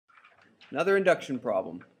Another induction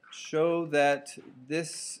problem. Show that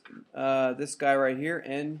this guy right here,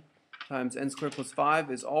 n times n squared plus 5,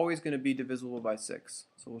 is always going to be divisible by 6.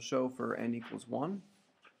 So we'll show for n equals 1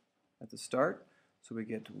 at the start. So we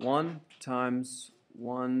get 1 times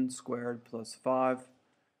 1 squared plus 5,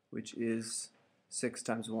 which is 6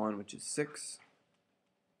 times 1, which is 6.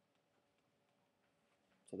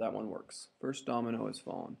 So that one works. First domino has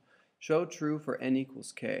fallen. Show true for n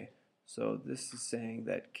equals k. So this is saying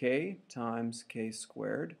that k times k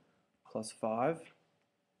squared plus 5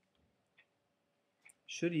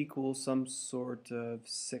 should equal some sort of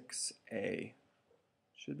 6a.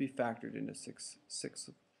 Should be factored into 6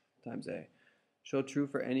 times a. Show true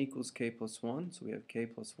for n equals k plus 1. So we have k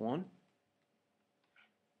plus 1.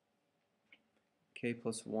 K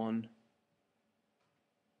plus 1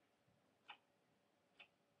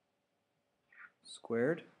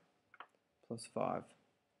 squared plus 5.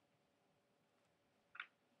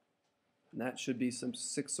 And that should be some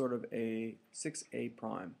 6a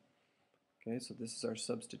prime. Okay, so this is our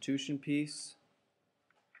substitution piece,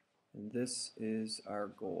 and this is our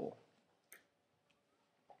goal.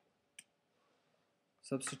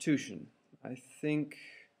 Substitution. I think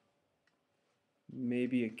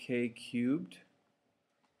maybe a k cubed.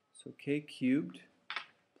 So k cubed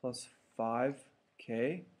plus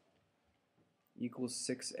 5k equals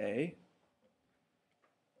 6a.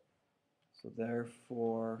 So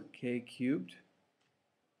therefore k cubed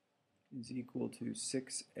is equal to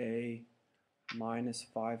 6a minus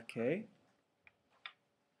 5k.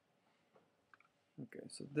 Okay,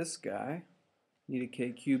 so this guy, need a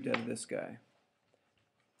k cubed out of this guy.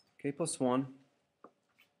 K plus 1,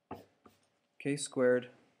 k squared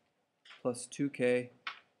plus 2k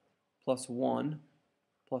plus 1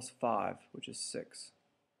 plus 5, which is 6.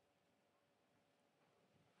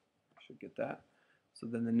 Should get that. So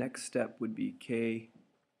then the next step would be k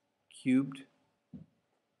cubed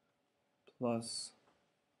plus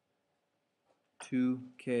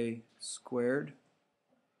 2k squared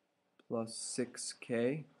plus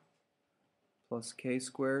 6k plus k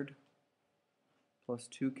squared plus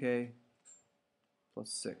 2k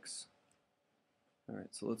plus 6. Alright,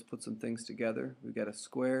 so let's put some things together. We've got a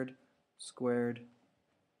squared,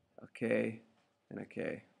 a k, and a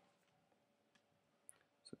k.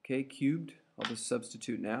 So k cubed, I'll just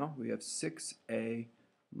substitute now. We have 6a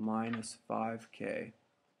minus 5k.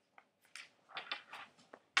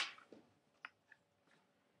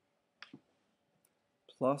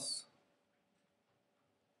 Plus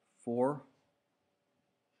 4,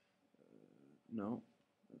 no,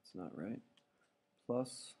 that's not right,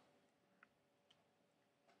 plus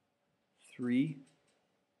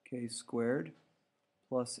 3k squared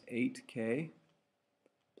plus 8k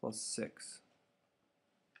plus 6.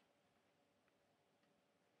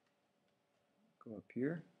 Go up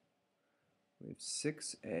here, we have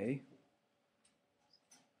 6a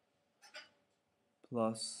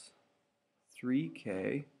plus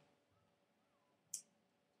 3k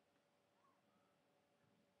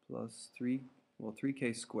plus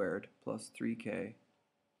 3k squared plus 3k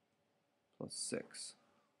plus 6.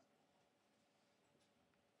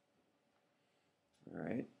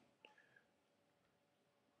 Alright.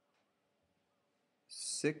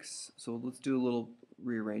 6, so let's do a little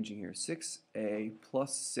rearranging here. 6a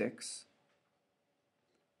plus 6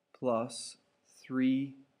 plus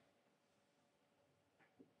 3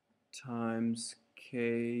 times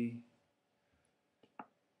k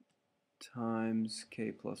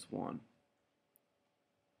plus 1.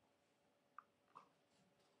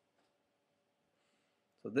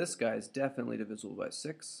 So this guy is definitely divisible by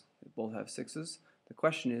 6. They both have 6's. The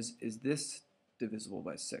question is this divisible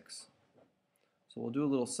by 6? So we'll do a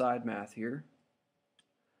little side math here.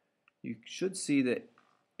 You should see that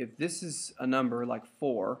if this is a number like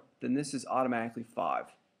 4, then this is automatically 5.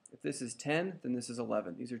 If this is 10, then this is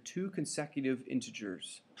 11. These are two consecutive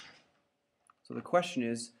integers. So the question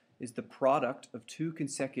is the product of two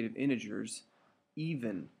consecutive integers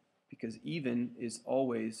even? Because even is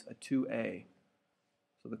always a 2a.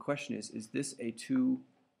 So the question is this a 2,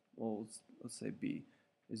 well, let's say b.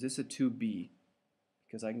 Is this a 2b?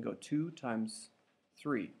 Because I can go 2 times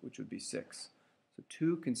 3, which would be 6. So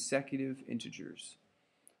two consecutive integers.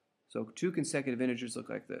 So two consecutive integers look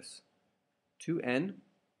like this. 2n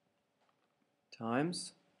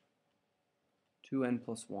times 2n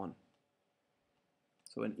plus 1.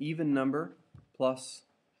 So an even number plus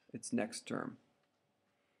its next term.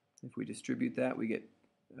 If we distribute that, we get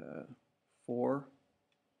 4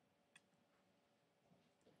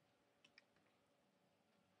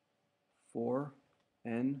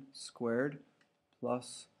 4n squared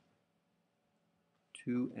plus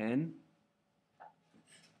 2n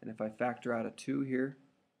And if I factor out a 2 here,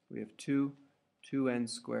 we have 2n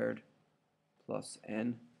squared plus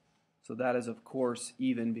n. So that is, of course,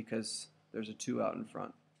 even because there's a 2 out in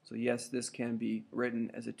front. So yes, this can be written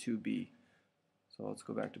as a 2b. So let's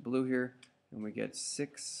go back to blue here, and we get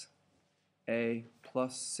 6a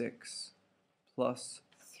plus 6 plus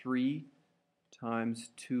 3 times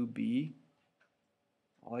 2b.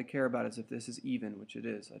 All I care about is if this is even, which it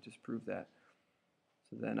is. I just proved that.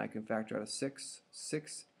 So then I can factor out a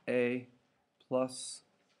 6a plus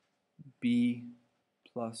b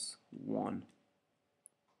plus 1,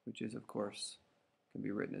 which is, of course, can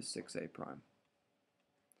be written as 6a prime.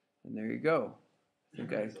 And there you go.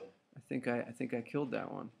 I think I killed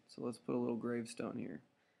that one. So let's put a little gravestone here.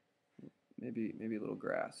 Maybe a little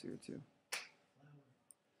grass here too.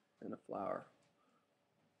 And a flower.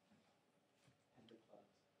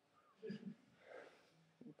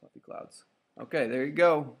 Puffy clouds. Okay, there you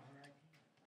go.